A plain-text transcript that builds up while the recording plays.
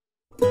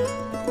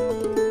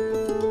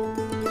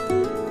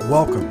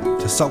Welcome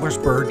to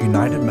Sellersburg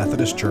United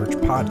Methodist Church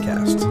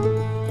podcast,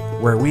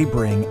 where we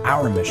bring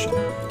our mission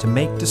to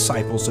make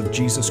disciples of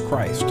Jesus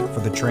Christ for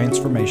the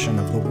transformation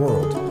of the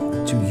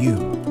world to you,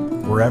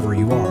 wherever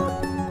you are.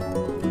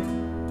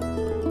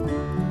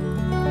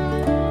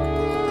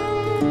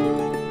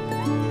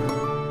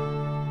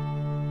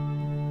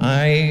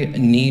 I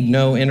need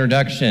no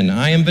introduction.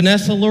 I am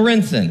Vanessa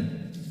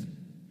Lorenzen.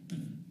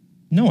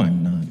 No,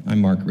 I'm not.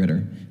 I'm Mark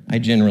Ritter. I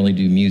generally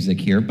do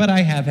music here, but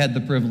I have had the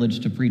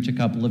privilege to preach a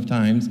couple of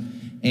times,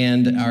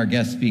 and our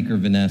guest speaker,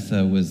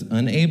 Vanessa, was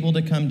unable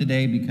to come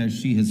today because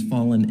she has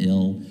fallen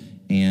ill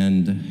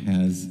and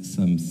has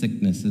some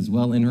sickness as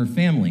well in her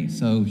family.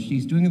 So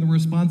she's doing the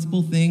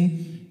responsible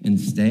thing and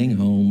staying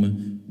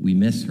home. We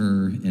miss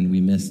her, and we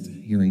missed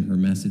hearing her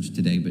message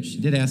today, but she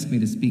did ask me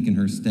to speak in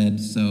her stead,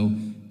 so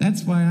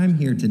that's why I'm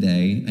here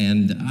today.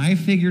 And I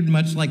figured,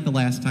 much like the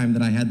last time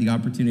that I had the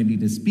opportunity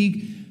to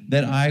speak,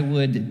 that I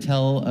would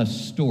tell a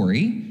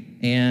story,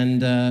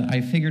 and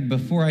I figured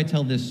before I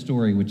tell this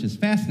story, which is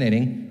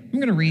fascinating, I'm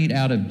going to read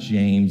out of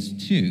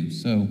James 2,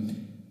 so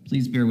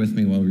please bear with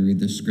me while we read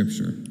this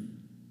scripture.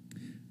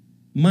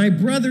 My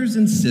brothers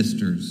and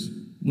sisters,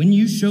 when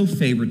you show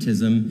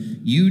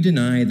favoritism, you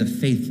deny the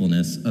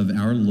faithfulness of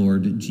our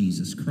Lord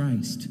Jesus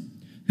Christ,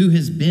 who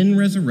has been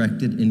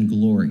resurrected in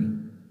glory.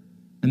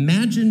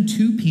 Imagine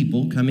two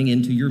people coming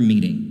into your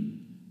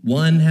meeting.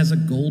 One has a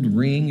gold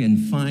ring and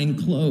fine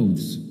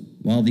clothes,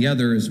 while the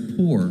other is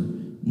poor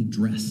and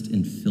dressed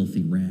in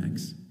filthy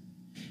rags.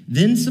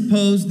 Then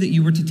suppose that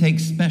you were to take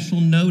special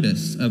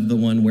notice of the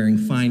one wearing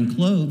fine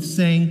clothes,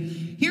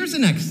 saying, "Here's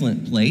an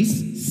excellent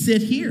place,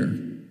 sit here."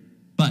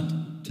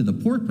 But to the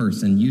poor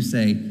person, you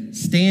say,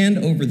 "Stand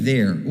over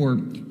there,"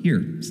 or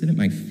 "Here, sit at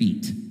my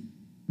feet."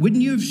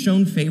 Wouldn't you have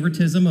shown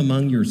favoritism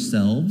among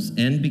yourselves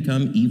and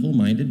become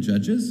evil-minded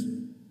judges?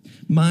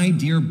 My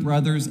dear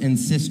brothers and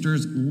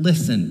sisters,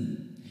 listen.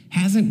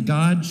 Hasn't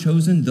God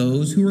chosen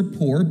those who are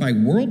poor by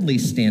worldly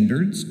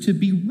standards to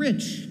be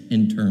rich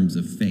in terms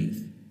of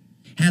faith?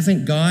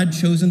 Hasn't God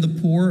chosen the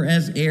poor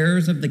as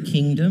heirs of the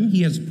kingdom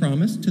he has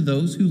promised to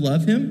those who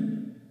love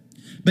him?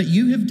 But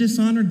you have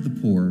dishonored the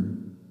poor.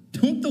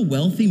 Don't the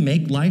wealthy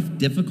make life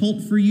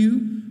difficult for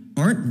you?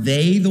 Aren't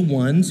they the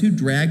ones who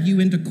drag you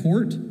into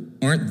court?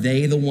 Aren't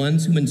they the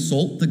ones who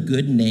insult the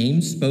good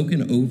name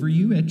spoken over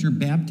you at your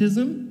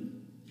baptism?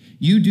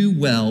 You do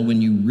well when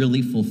you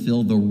really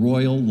fulfill the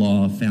royal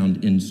law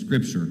found in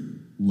Scripture.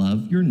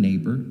 Love your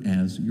neighbor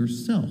as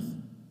yourself.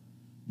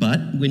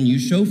 But when you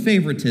show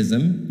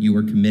favoritism, you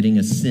are committing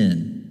a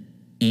sin.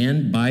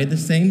 And by the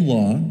same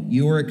law,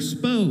 you are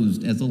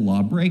exposed as a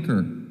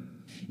lawbreaker.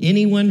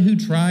 Anyone who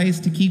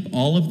tries to keep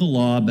all of the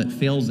law but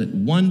fails at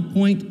one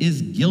point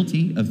is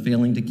guilty of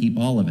failing to keep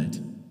all of it.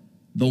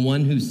 The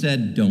one who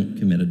said, "Don't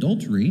commit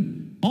adultery,"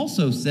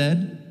 also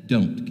said,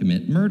 "Don't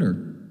commit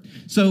murder."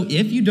 So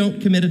if you don't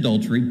commit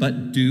adultery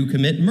but do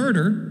commit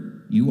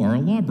murder, you are a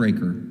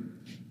lawbreaker.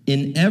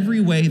 In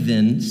every way,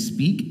 then,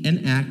 speak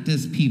and act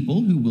as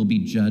people who will be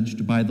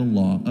judged by the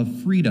law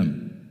of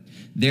freedom.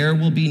 There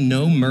will be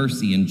no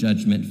mercy in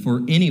judgment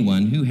for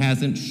anyone who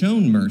hasn't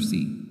shown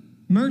mercy.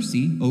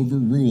 Mercy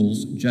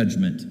overrules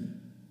judgment.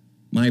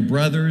 My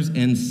brothers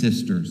and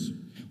sisters,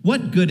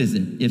 what good is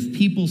it if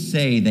people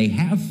say they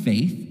have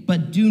faith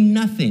but do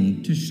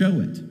nothing to show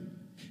it?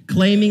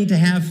 Claiming to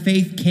have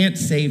faith can't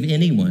save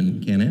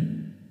anyone, can it?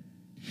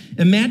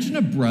 Imagine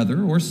a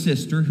brother or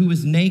sister who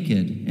is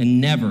naked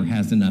and never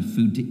has enough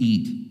food to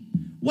eat.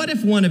 What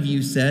if one of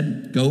you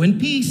said, "Go in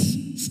peace,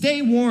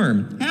 stay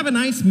warm, have a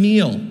nice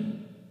meal"?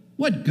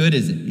 What good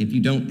is it if you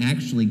don't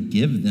actually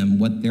give them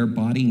what their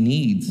body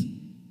needs?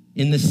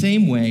 In the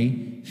same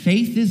way,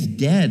 faith is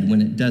dead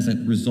when it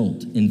doesn't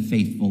result in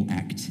faithful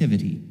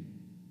activity.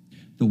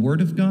 The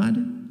word of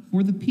God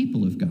for the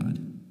people of God.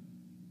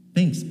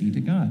 Thanks be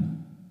to God.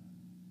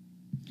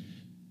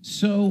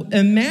 So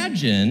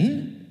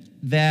imagine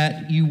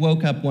that you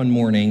woke up one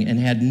morning and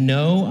had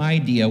no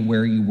idea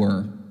where you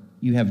were.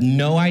 You have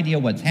no idea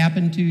what's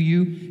happened to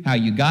you, how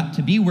you got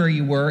to be where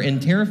you were,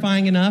 and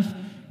terrifying enough,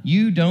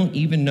 you don't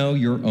even know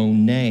your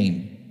own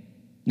name.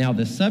 Now,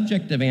 the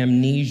subject of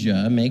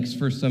amnesia makes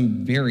for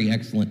some very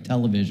excellent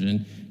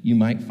television. You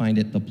might find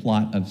it the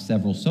plot of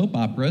several soap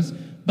operas,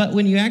 but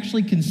when you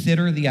actually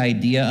consider the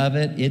idea of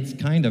it, it's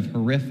kind of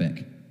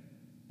horrific.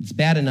 It's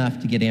bad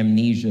enough to get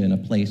amnesia in a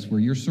place where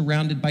you're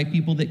surrounded by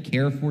people that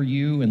care for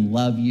you and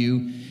love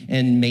you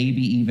and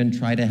maybe even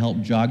try to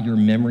help jog your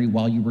memory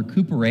while you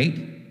recuperate.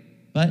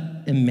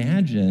 But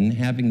imagine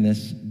having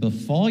this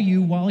befall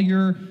you while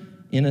you're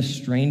in a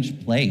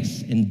strange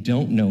place and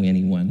don't know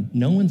anyone.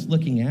 No one's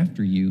looking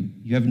after you.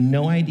 You have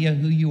no idea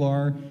who you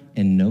are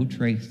and no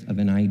trace of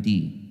an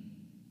ID.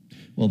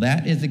 Well,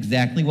 that is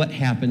exactly what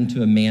happened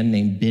to a man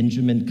named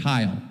Benjamin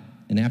Kyle.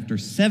 And after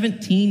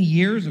 17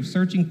 years of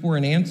searching for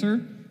an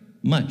answer,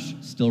 much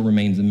still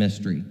remains a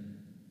mystery.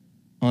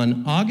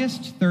 On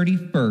August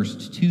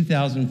 31st,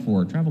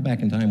 2004, travel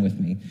back in time with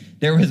me,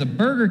 there was a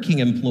Burger King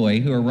employee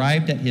who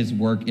arrived at his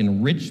work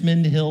in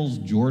Richmond Hills,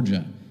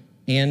 Georgia,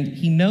 and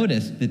he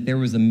noticed that there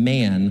was a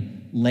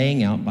man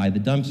laying out by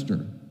the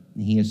dumpster.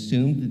 He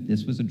assumed that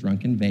this was a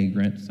drunken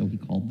vagrant, so he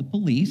called the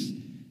police.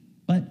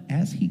 But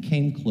as he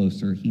came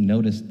closer, he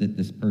noticed that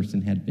this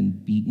person had been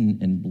beaten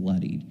and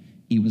bloodied.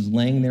 He was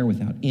laying there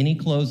without any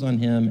clothes on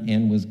him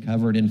and was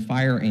covered in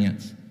fire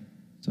ants.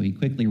 So he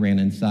quickly ran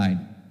inside.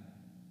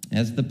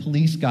 As the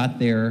police got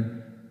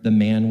there, the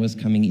man was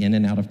coming in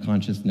and out of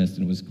consciousness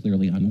and was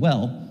clearly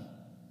unwell.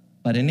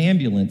 But an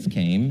ambulance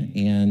came,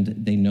 and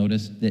they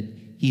noticed that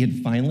he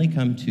had finally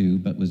come to,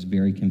 but was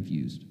very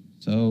confused.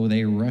 So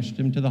they rushed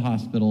him to the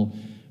hospital,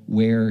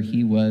 where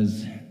he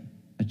was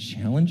a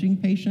challenging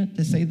patient,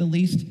 to say the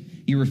least.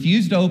 He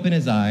refused to open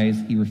his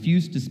eyes. He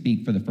refused to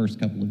speak for the first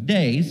couple of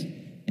days.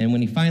 And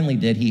when he finally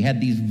did, he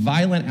had these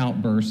violent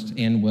outbursts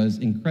and was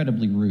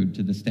incredibly rude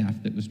to the staff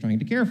that was trying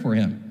to care for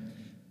him.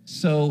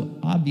 So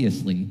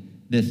obviously,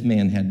 this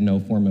man had no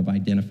form of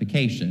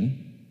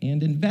identification,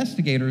 and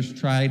investigators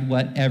tried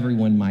what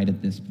everyone might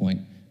at this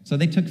point. So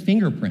they took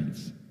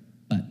fingerprints,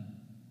 but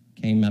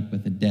came up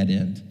with a dead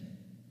end.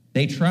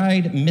 They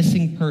tried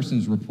missing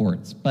persons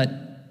reports,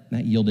 but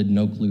that yielded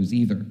no clues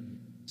either.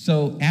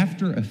 So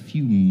after a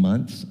few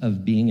months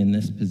of being in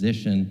this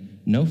position,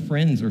 no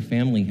friends or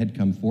family had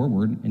come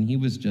forward, and he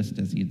was just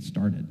as he had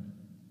started.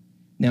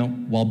 Now,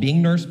 while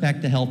being nursed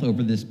back to health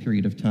over this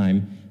period of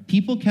time,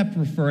 people kept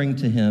referring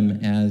to him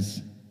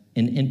as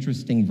an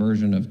interesting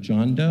version of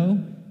John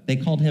Doe. They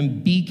called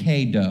him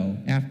BK Doe,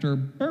 after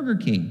Burger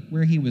King,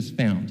 where he was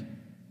found.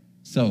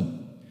 So,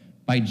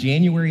 by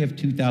January of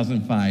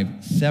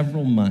 2005,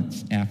 several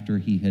months after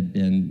he had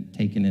been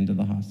taken into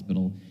the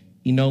hospital,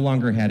 he no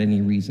longer had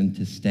any reason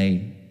to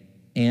stay,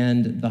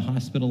 and the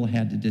hospital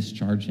had to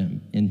discharge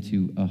him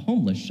into a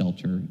homeless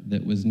shelter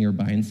that was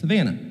nearby in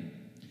Savannah.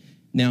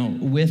 Now,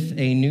 with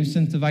a new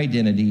sense of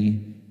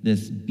identity,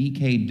 this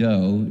BK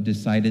Doe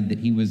decided that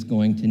he was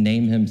going to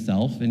name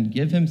himself and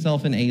give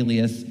himself an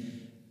alias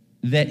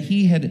that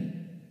he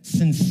had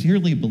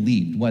sincerely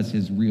believed was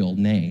his real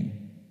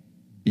name,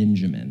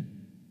 Benjamin.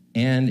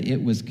 And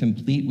it was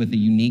complete with a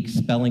unique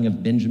spelling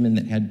of Benjamin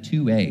that had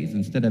two A's.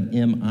 Instead of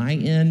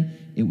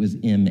M-I-N, it was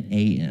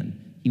M-A-N.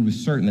 He was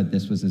certain that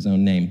this was his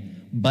own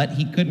name, but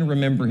he couldn't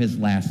remember his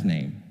last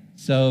name.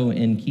 So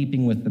in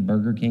keeping with the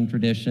Burger King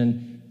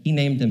tradition, he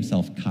named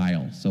himself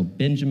Kyle. So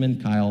Benjamin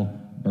Kyle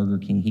Burger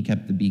King, he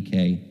kept the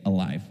BK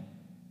alive.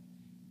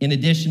 In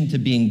addition to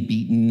being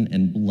beaten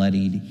and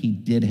bloodied, he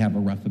did have a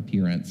rough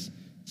appearance.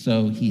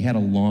 So he had a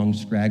long,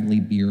 scraggly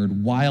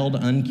beard, wild,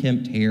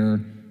 unkempt hair,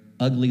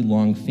 ugly,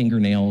 long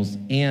fingernails,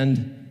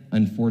 and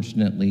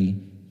unfortunately,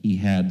 he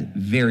had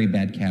very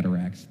bad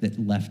cataracts that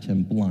left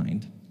him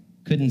blind.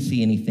 Couldn't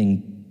see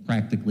anything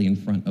practically in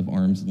front of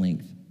arm's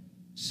length.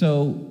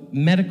 So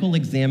medical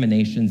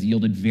examinations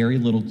yielded very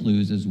little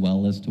clues as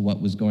well as to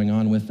what was going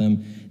on with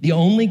him. The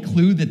only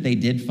clue that they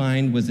did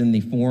find was in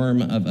the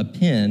form of a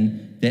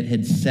pin that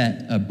had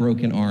set a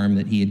broken arm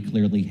that he had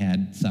clearly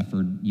had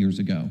suffered years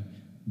ago.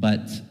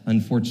 But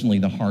unfortunately,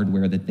 the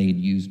hardware that they had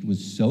used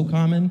was so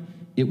common,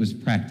 it was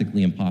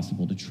practically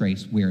impossible to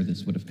trace where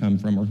this would have come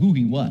from or who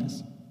he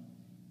was.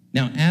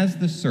 Now, as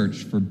the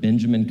search for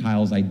Benjamin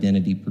Kyle's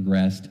identity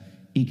progressed,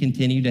 he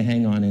continued to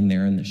hang on in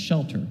there in the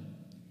shelter.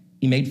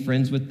 He made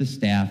friends with the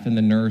staff, and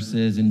the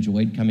nurses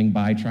enjoyed coming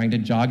by, trying to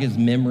jog his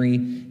memory.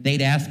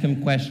 They'd ask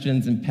him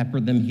questions and pepper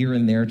them here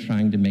and there,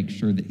 trying to make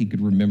sure that he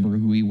could remember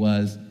who he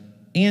was.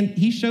 And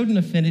he showed an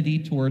affinity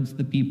towards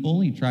the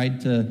people. He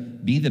tried to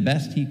be the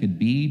best he could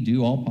be,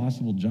 do all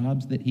possible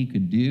jobs that he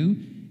could do.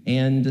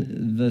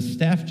 And the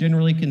staff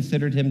generally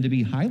considered him to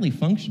be highly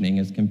functioning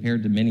as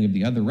compared to many of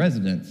the other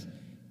residents.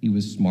 He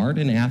was smart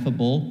and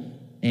affable,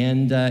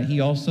 and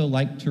he also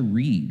liked to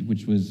read,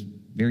 which was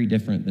very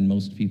different than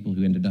most people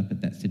who ended up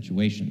at that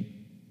situation.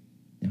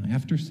 Now,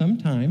 after some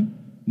time,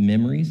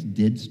 memories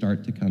did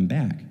start to come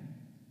back.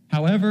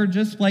 However,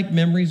 just like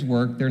memories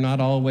work, they're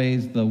not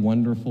always the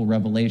wonderful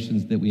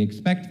revelations that we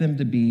expect them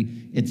to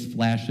be. It's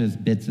flashes,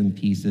 bits and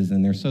pieces,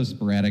 and they're so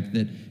sporadic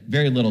that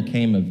very little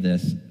came of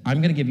this. I'm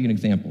going to give you an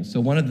example. So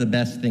one of the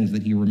best things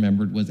that he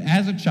remembered was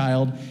as a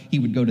child, he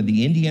would go to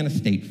the Indiana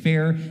State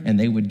Fair, and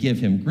they would give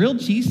him grilled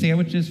cheese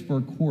sandwiches for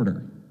a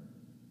quarter.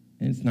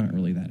 And it's not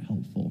really that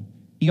helpful.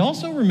 He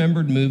also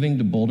remembered moving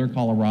to Boulder,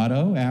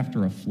 Colorado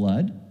after a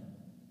flood.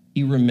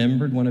 He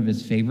remembered one of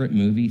his favorite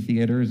movie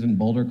theaters in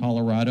Boulder,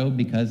 Colorado,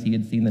 because he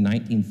had seen the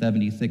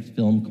 1976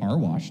 film Car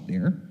Wash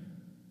there.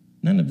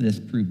 None of this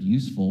proved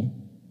useful.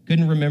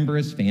 Couldn't remember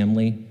his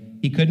family.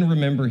 He couldn't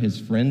remember his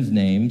friends'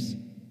 names.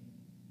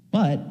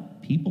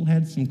 But people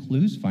had some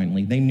clues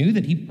finally. They knew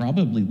that he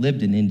probably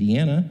lived in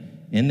Indiana,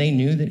 and they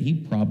knew that he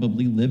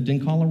probably lived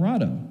in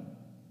Colorado.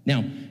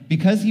 Now,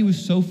 because he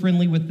was so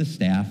friendly with the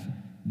staff,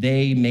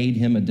 they made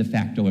him a de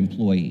facto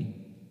employee.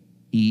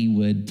 He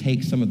would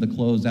take some of the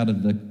clothes out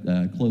of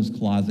the clothes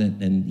closet,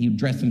 and he would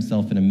dress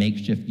himself in a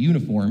makeshift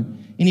uniform,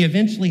 and he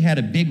eventually had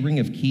a big ring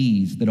of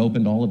keys that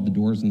opened all of the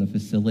doors in the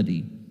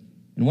facility.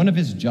 And one of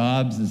his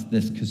jobs as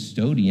this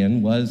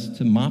custodian was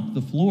to mop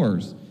the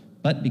floors,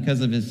 but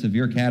because of his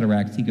severe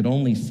cataracts, he could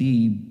only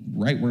see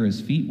right where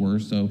his feet were,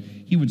 so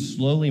he would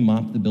slowly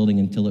mop the building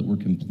until it were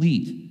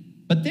complete.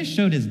 But this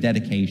showed his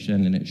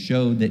dedication, and it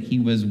showed that he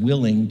was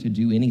willing to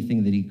do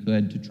anything that he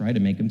could to try to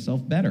make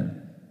himself better.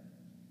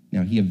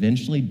 Now, he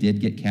eventually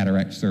did get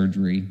cataract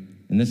surgery,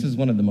 and this is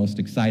one of the most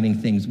exciting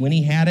things. When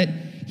he had it,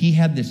 he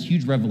had this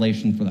huge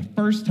revelation. For the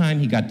first time,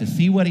 he got to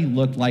see what he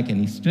looked like, and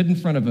he stood in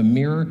front of a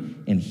mirror,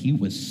 and he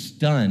was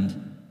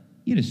stunned.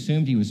 He had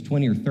assumed he was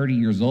 20 or 30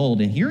 years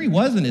old, and here he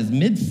was in his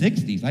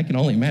mid-60s. I can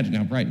only imagine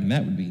how frightening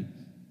that would be.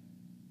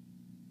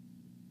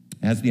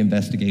 As the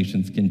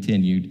investigations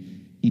continued,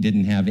 he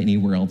didn't have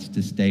anywhere else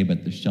to stay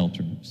but the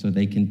shelter, so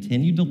they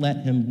continued to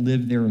let him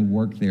live there and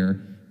work there,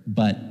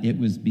 but it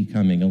was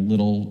becoming a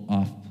little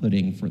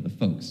off-putting for the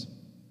folks.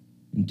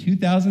 In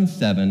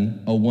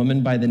 2007, a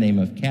woman by the name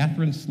of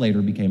Catherine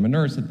Slater became a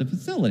nurse at the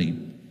facility.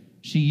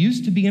 She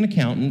used to be an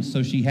accountant,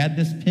 so she had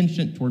this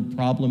penchant toward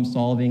problem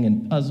solving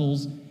and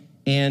puzzles,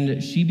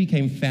 and she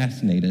became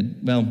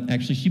fascinated. Well,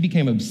 actually, she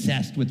became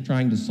obsessed with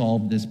trying to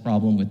solve this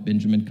problem with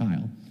Benjamin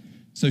Kyle.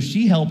 So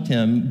she helped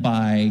him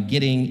by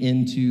getting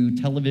into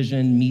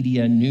television,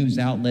 media, news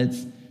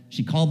outlets.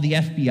 She called the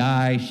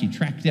FBI. She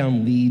tracked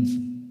down leads.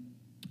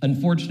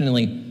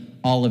 Unfortunately,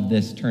 all of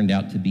this turned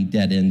out to be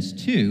dead ends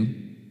too.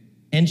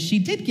 And she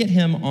did get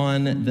him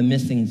on the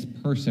missing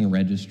person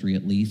registry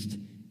at least.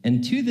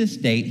 And to this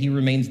date, he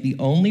remains the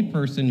only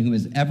person who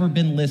has ever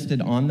been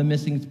listed on the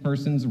missing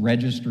persons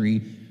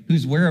registry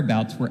whose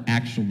whereabouts were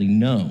actually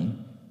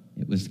known.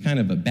 It was kind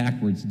of a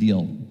backwards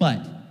deal.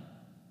 But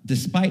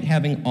despite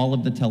having all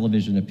of the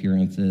television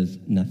appearances,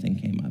 nothing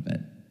came of it.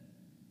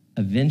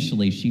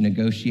 Eventually, she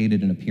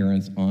negotiated an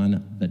appearance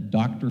on the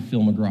Dr.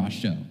 Phil McGraw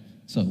show.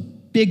 So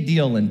big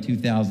deal in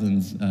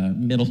 2000s,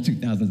 middle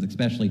 2000s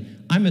especially.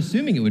 I'm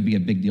assuming it would be a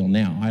big deal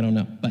now. I don't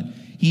know. But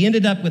he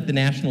ended up with the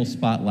national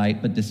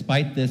spotlight, but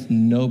despite this,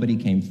 nobody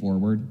came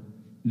forward.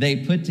 They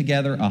put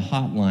together a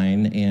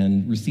hotline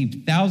and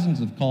received thousands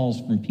of calls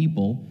from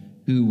people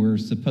who were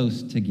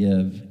supposed to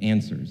give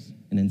answers.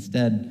 And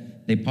instead,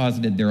 they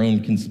posited their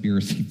own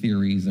conspiracy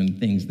theories and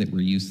things that were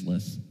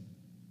useless.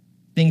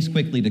 Things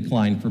quickly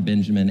declined for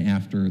Benjamin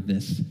after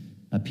this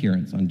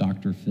appearance on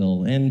Dr.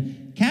 Phil,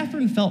 and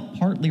Catherine felt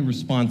partly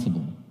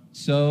responsible.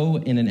 So,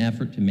 in an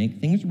effort to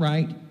make things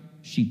right,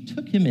 she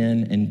took him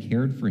in and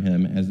cared for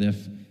him as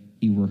if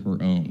he were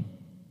her own.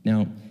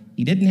 Now,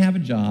 he didn't have a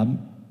job.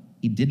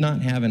 He did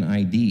not have an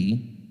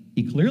ID.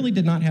 He clearly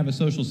did not have a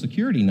social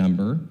security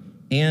number.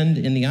 And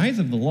in the eyes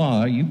of the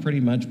law, you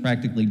pretty much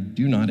practically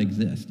do not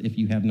exist if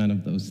you have none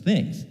of those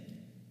things.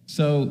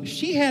 So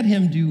she had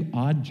him do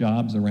odd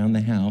jobs around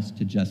the house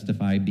to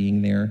justify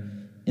being there.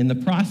 In the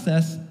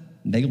process,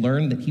 they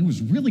learned that he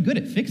was really good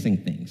at fixing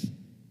things.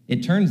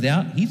 It turns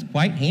out he's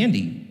quite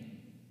handy.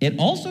 It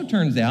also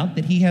turns out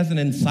that he has an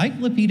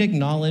encyclopedic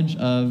knowledge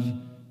of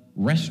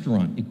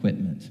restaurant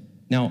equipment.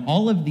 Now,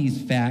 all of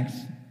these facts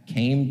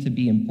came to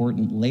be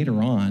important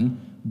later on,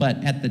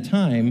 but at the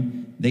time,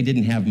 they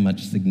didn't have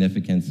much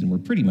significance and were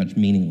pretty much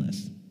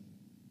meaningless.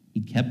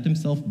 He kept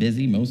himself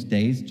busy most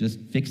days just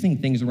fixing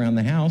things around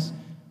the house,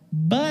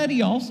 but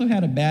he also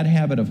had a bad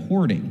habit of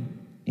hoarding,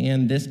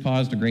 and this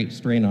caused a great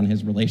strain on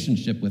his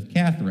relationship with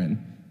Catherine.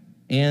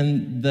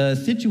 And the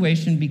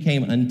situation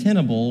became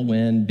untenable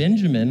when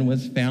Benjamin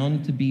was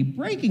found to be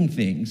breaking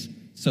things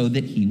so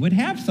that he would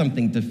have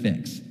something to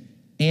fix.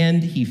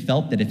 And he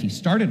felt that if he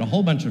started a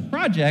whole bunch of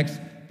projects,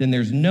 then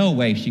there's no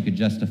way she could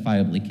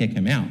justifiably kick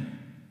him out.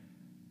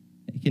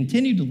 He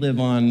continued to live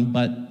on,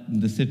 but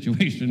the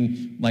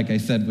situation, like I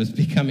said, was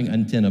becoming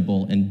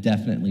untenable and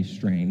definitely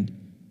strained.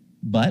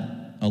 But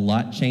a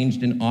lot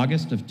changed in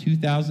August of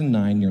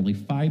 2009, nearly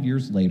 5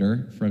 years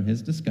later from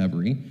his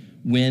discovery,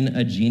 when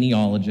a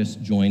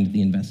genealogist joined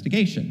the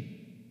investigation.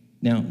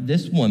 Now,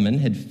 this woman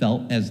had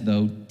felt as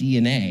though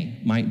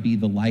DNA might be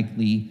the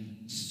likely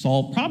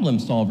problem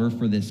solver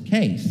for this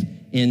case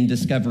in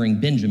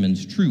discovering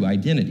Benjamin's true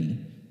identity.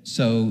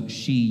 So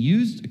she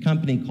used a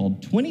company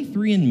called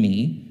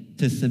 23andMe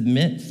to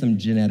submit some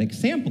genetic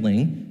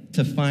sampling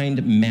to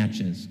find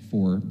matches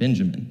for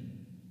Benjamin.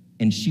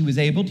 And she was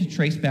able to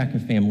trace back a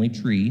family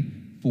tree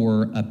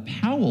for a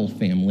Powell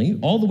family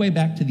all the way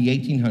back to the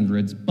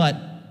 1800s, but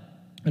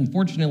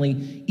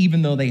unfortunately,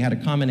 even though they had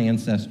a common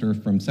ancestor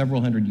from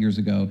several hundred years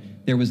ago,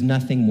 there was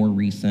nothing more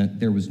recent,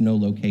 there was no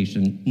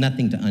location,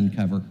 nothing to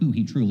uncover who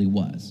he truly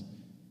was.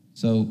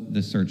 So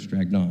the search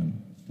dragged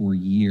on for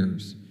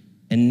years.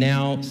 And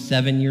now,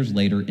 7 years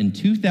later, in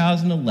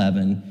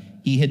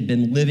 2011, he had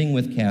been living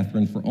with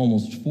Catherine for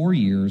almost 4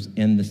 years,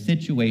 and the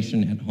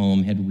situation at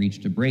home had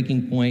reached a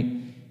breaking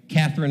point.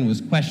 Catherine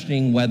was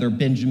questioning whether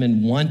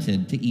Benjamin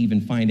wanted to even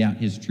find out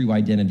his true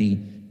identity,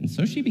 and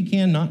so she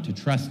began not to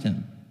trust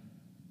him.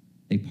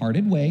 They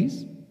parted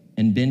ways,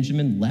 and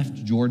Benjamin left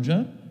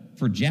Georgia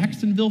for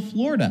Jacksonville,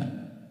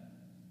 Florida.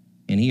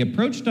 And he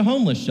approached a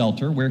homeless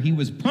shelter where he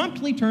was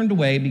promptly turned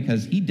away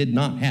because he did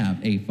not have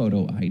a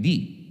photo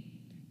ID.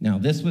 Now,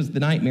 this was the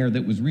nightmare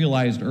that was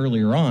realized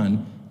earlier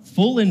on.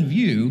 Full in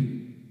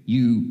view,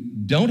 you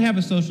don't have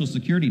a social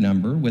security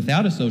number.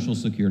 Without a social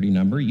security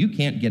number, you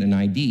can't get an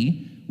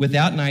ID.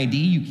 Without an ID,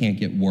 you can't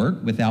get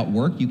work. Without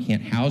work, you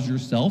can't house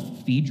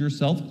yourself, feed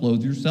yourself,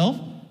 clothe yourself.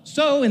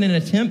 So in an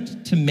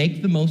attempt to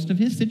make the most of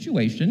his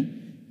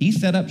situation, he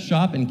set up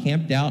shop and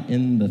camped out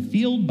in the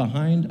field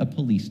behind a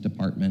police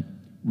department,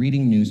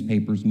 reading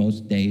newspapers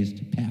most days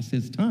to pass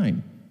his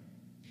time.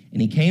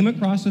 And he came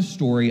across a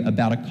story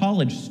about a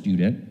college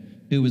student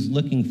who was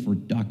looking for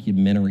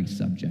documentary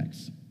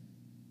subjects.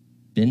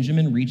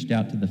 Benjamin reached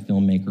out to the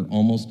filmmaker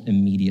almost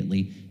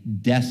immediately,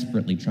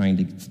 desperately trying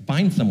to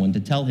find someone to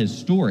tell his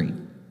story.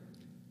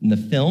 And the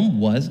film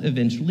was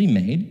eventually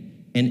made,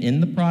 and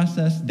in the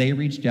process, they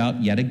reached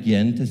out yet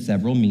again to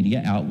several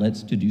media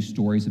outlets to do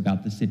stories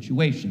about the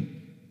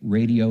situation.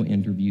 Radio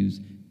interviews,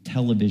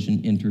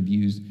 television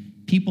interviews.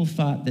 People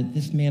thought that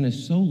this man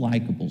is so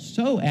likable,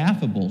 so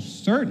affable,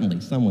 certainly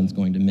someone's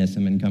going to miss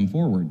him and come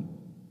forward.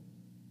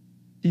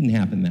 Didn't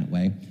happen that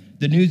way.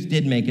 The news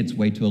did make its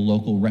way to a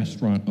local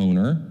restaurant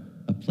owner,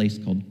 a place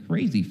called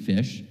Crazy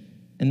Fish,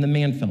 and the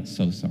man felt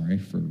so sorry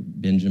for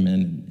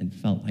Benjamin and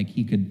felt like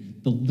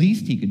the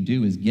least he could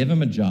do is give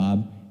him a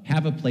job,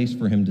 have a place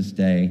for him to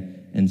stay,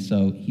 and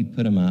so he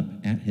put him up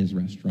at his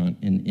restaurant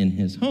and in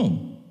his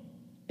home.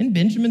 And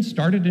Benjamin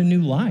started a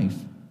new life.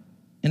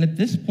 And at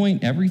this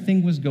point,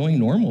 everything was going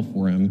normal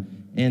for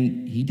him,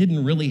 and he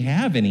didn't really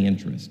have any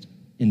interest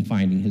in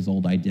finding his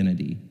old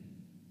identity.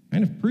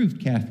 Kind of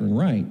proved Catherine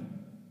right.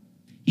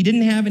 He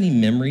didn't have any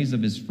memories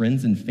of his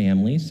friends and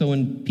family, so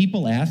when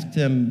people asked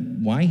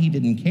him why he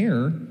didn't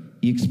care,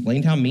 he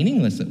explained how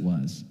meaningless it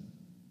was.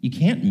 You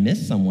can't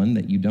miss someone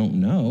that you don't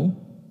know.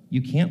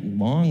 You can't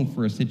long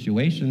for a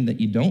situation that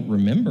you don't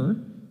remember.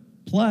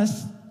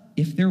 Plus,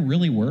 if there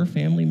really were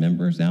family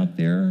members out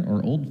there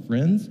or old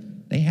friends,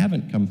 they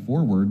haven't come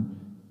forward.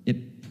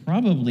 It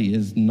probably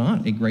is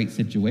not a great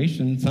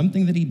situation,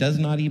 something that he does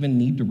not even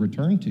need to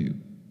return to.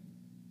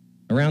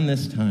 Around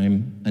this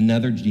time,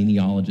 another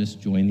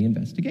genealogist joined the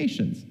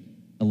investigations,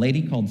 a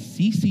lady called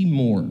Cece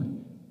Moore,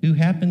 who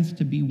happens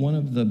to be one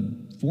of the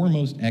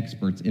foremost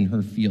experts in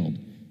her field.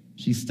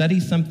 She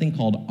studies something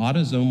called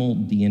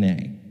autosomal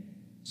DNA.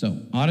 So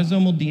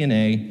autosomal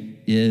DNA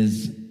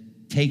is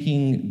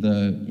taking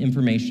the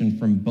information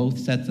from both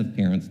sets of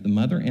parents, the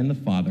mother and the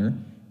father,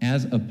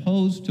 as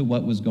opposed to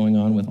what was going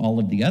on with all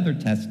of the other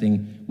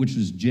testing, which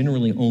was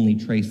generally only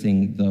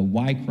tracing the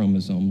Y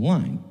chromosome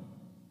line.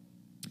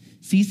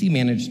 Cece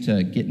managed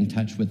to get in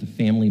touch with a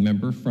family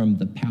member from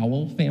the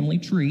Powell family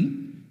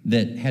tree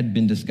that had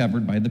been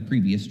discovered by the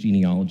previous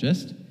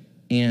genealogist,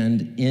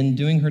 and in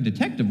doing her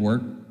detective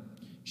work,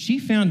 she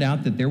found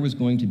out that there was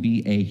going to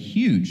be a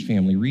huge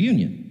family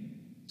reunion.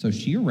 So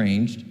she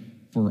arranged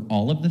for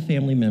all of the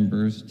family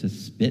members to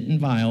spit in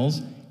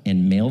vials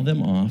and mail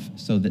them off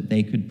so that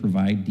they could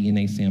provide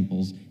DNA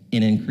samples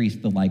and increase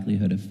the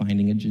likelihood of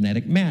finding a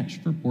genetic match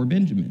for poor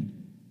Benjamin.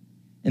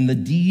 And the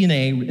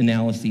DNA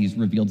analyses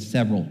revealed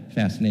several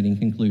fascinating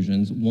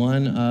conclusions.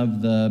 One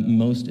of the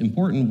most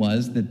important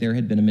was that there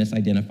had been a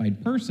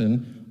misidentified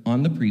person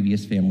on the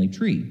previous family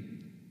tree.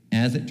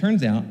 As it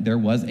turns out, there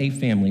was a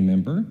family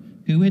member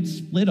who had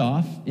split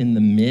off in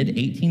the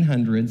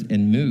mid-1800s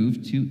and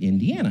moved to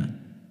Indiana.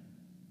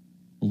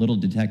 A little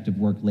detective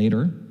work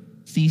later,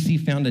 Cece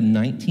found a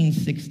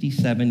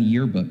 1967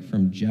 yearbook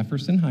from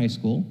Jefferson High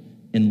School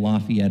in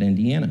Lafayette,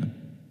 Indiana.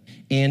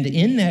 And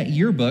in that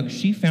yearbook,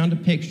 she found a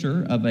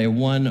picture of a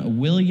one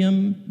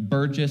William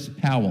Burgess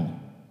Powell,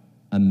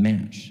 a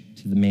match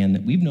to the man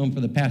that we've known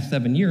for the past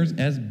 7 years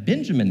as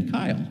Benjamin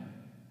Kyle.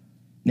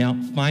 Now,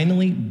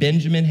 finally,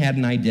 Benjamin had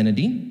an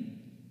identity.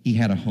 He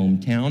had a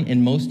hometown,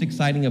 and most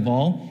exciting of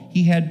all,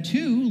 he had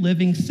 2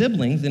 living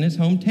siblings in his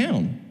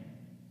hometown.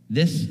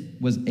 This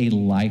was a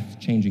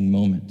life-changing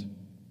moment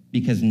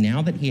because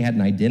now that he had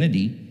an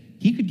identity,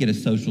 he could get a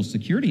social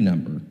security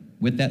number.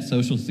 With that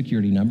social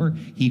security number,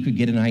 he could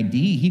get an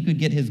ID, he could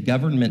get his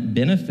government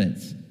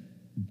benefits.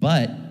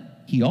 But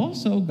he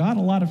also got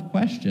a lot of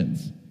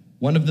questions.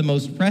 One of the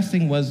most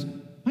pressing was,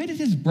 why did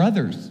his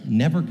brothers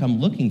never come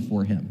looking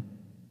for him?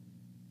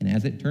 And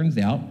as it turns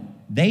out,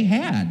 they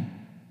had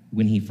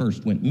when he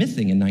first went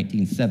missing in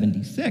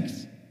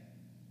 1976.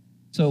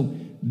 So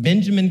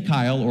Benjamin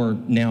Kyle, or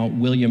now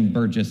William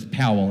Burgess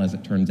Powell, as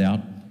it turns out,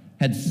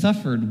 had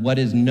suffered what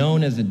is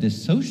known as a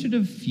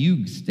dissociative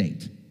fugue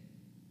state.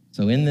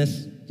 So in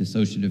this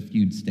dissociative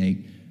fugue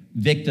state,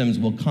 victims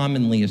will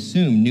commonly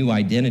assume new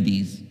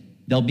identities.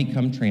 They'll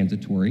become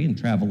transitory and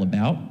travel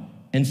about,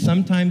 and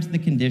sometimes the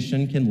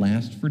condition can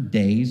last for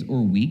days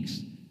or weeks,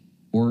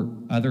 or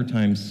other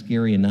times,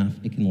 scary enough,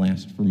 it can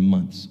last for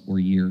months or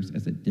years,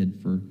 as it did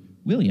for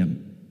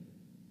William.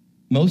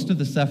 Most of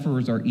the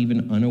sufferers are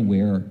even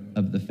unaware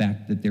of the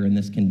fact that they're in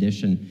this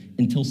condition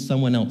until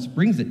someone else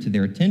brings it to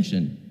their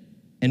attention.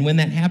 And when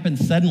that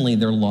happens, suddenly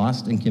they're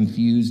lost and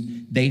confused.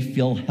 They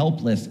feel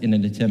helpless in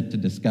an attempt to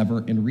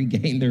discover and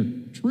regain their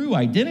true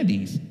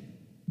identities.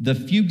 The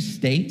fugue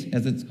state,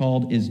 as it's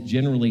called, is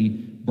generally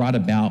brought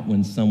about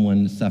when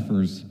someone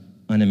suffers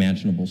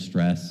unimaginable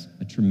stress,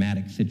 a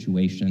traumatic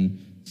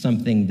situation,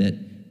 something that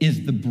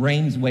is the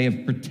brain's way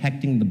of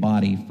protecting the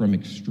body from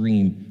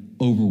extreme,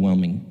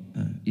 overwhelming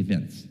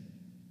events.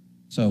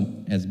 So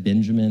as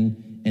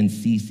Benjamin and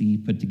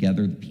Cece put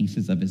together the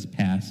pieces of his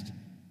past,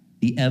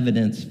 The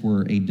evidence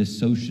for a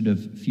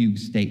dissociative fugue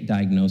state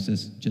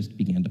diagnosis just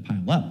began to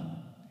pile up.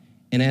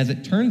 And as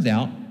it turns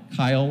out,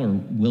 Kyle, or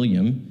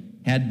William,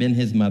 had been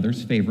his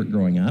mother's favorite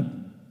growing up,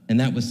 and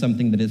that was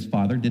something that his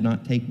father did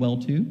not take well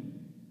to.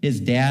 His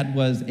dad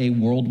was a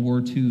World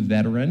War II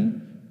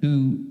veteran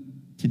who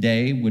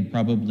today would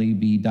probably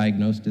be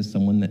diagnosed as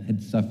someone that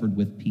had suffered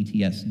with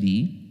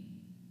PTSD.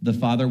 The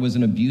father was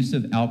an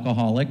abusive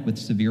alcoholic with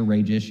severe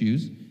rage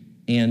issues,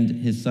 and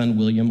his son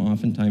William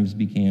oftentimes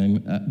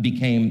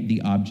became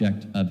the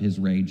object of his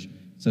rage,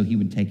 so he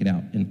would take it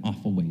out in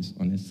awful ways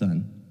on his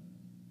son.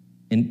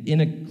 And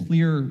in a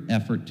clear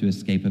effort to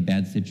escape a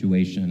bad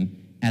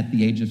situation, at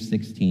the age of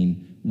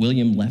 16,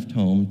 William left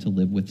home to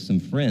live with some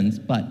friends,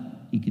 but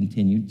he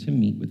continued to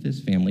meet with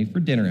his family for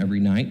dinner every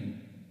night.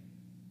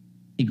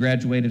 He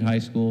graduated high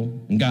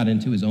school and got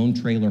into his own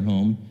trailer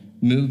home,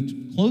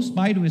 moved close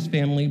by to his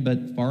family,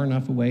 but far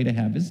enough away to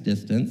have his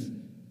distance.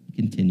 He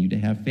continued to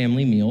have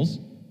family meals.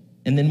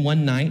 And then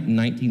one night in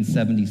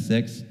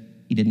 1976,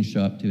 he didn't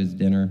show up to his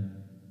dinner.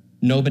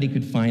 Nobody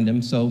could find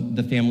him, so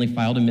the family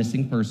filed a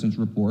missing persons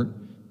report.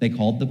 They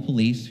called the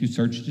police, who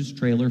searched his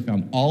trailer,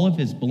 found all of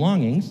his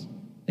belongings.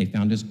 They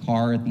found his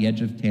car at the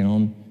edge of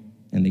town,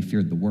 and they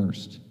feared the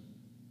worst.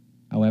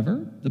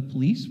 However, the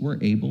police were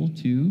able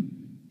to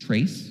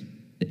trace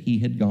that he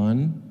had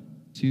gone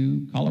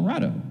to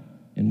Colorado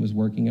and was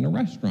working in a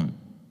restaurant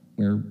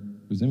where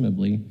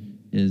presumably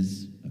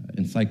his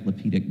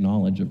encyclopedic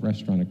knowledge of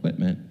restaurant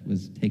equipment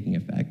was taking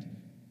effect.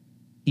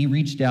 He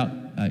reached out,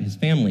 his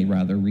family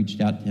rather, reached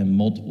out to him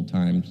multiple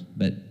times,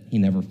 but he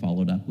never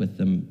followed up with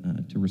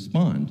them to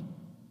respond.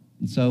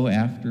 And so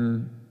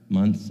after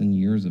months and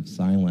years of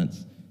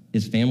silence,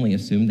 his family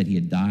assumed that he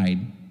had died.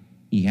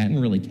 He hadn't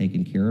really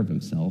taken care of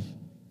himself.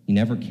 He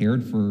never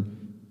cared for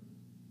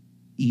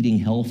eating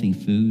healthy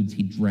foods.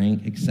 He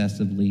drank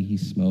excessively, he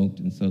smoked,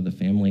 and so the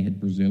family had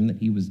presumed that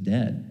he was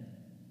dead.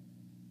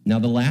 Now,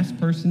 the last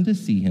person to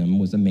see him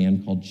was a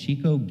man called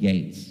Chico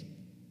Gates,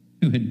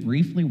 who had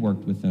briefly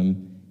worked with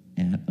him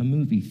at a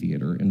movie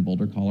theater in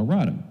Boulder,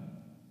 Colorado.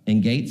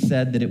 And Gates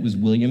said that it was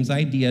William's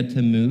idea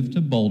to move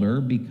to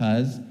Boulder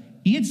because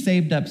he had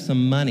saved up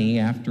some money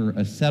after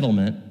a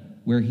settlement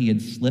where he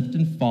had slipped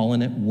and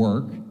fallen at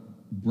work,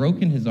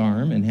 broken his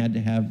arm, and had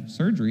to have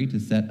surgery to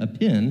set a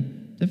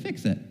pin to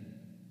fix it.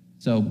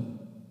 So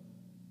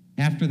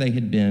after they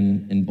had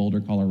been in Boulder,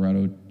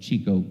 Colorado,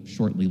 Chico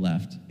shortly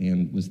left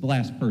and was the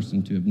last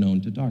person to have known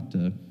to talk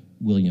to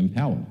William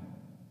Powell.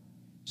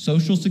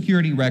 Social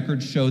Security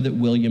records show that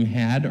William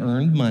had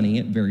earned money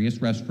at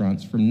various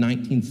restaurants from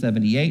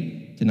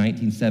 1978 to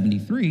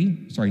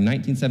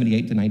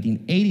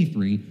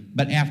 1983,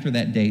 but after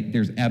that date,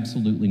 there's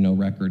absolutely no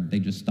record. They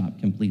just stopped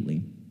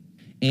completely.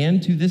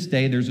 And to this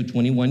day, there's a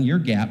 21-year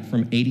gap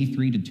from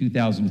 83 to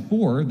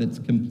 2004 that's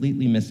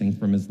completely missing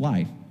from his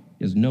life.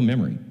 He has no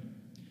memory.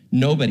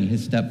 Nobody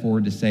has stepped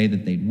forward to say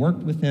that they'd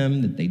worked with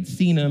him, that they'd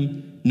seen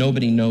him.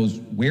 Nobody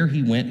knows where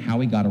he went, how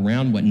he got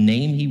around, what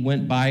name he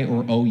went by,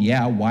 or, oh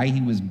yeah, why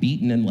he was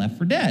beaten and left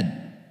for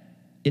dead.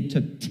 It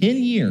took 10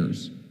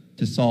 years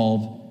to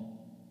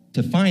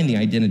find the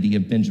identity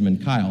of Benjamin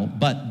Kyle,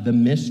 but the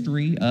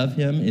mystery of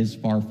him is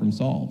far from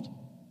solved.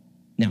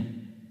 Now,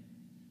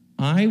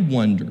 I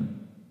wonder,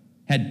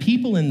 had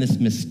people in this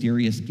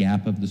mysterious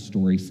gap of the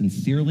story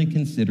sincerely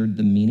considered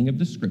the meaning of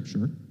the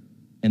scripture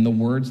and the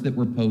words that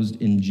were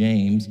posed in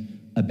James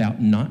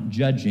about not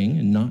judging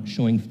and not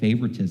showing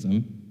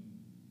favoritism,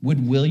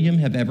 would William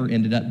have ever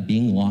ended up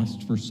being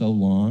lost for so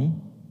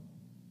long?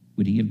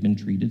 Would he have been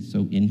treated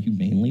so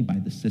inhumanely by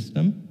the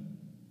system?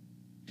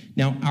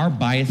 Now, our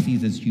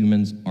biases as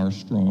humans are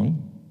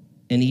strong,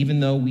 and even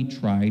though we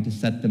try to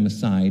set them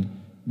aside,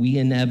 we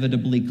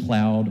inevitably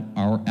cloud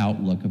our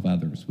outlook of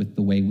others with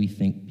the way we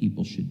think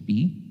people should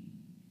be,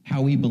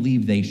 how we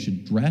believe they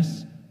should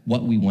dress,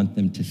 what we want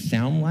them to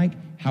sound like,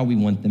 how we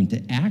want them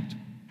to act,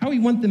 how we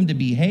want them to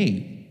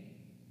behave.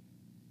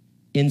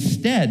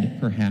 Instead,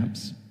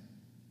 perhaps,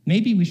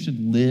 maybe we should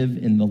live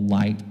in the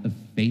light of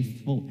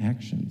faithful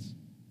actions.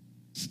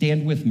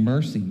 Stand with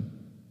mercy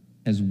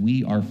as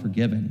we are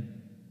forgiven.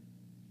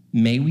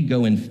 May we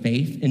go in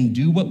faith and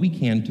do what we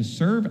can to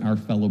serve our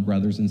fellow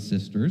brothers and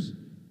sisters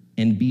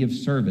and be of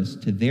service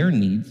to their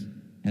needs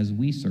as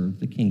we serve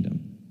the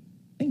kingdom.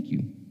 Thank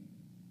you.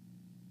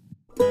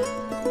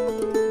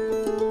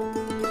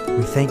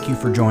 We thank you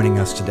for joining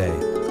us today,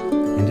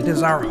 and it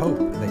is our hope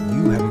that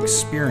you have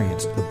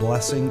experienced the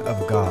blessing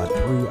of God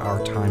through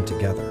our time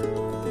together.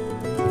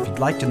 If you'd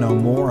like to know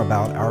more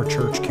about our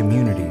church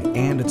community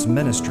and its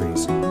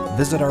ministries,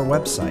 visit our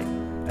website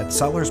at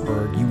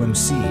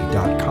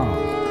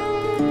sellersburgumc.com.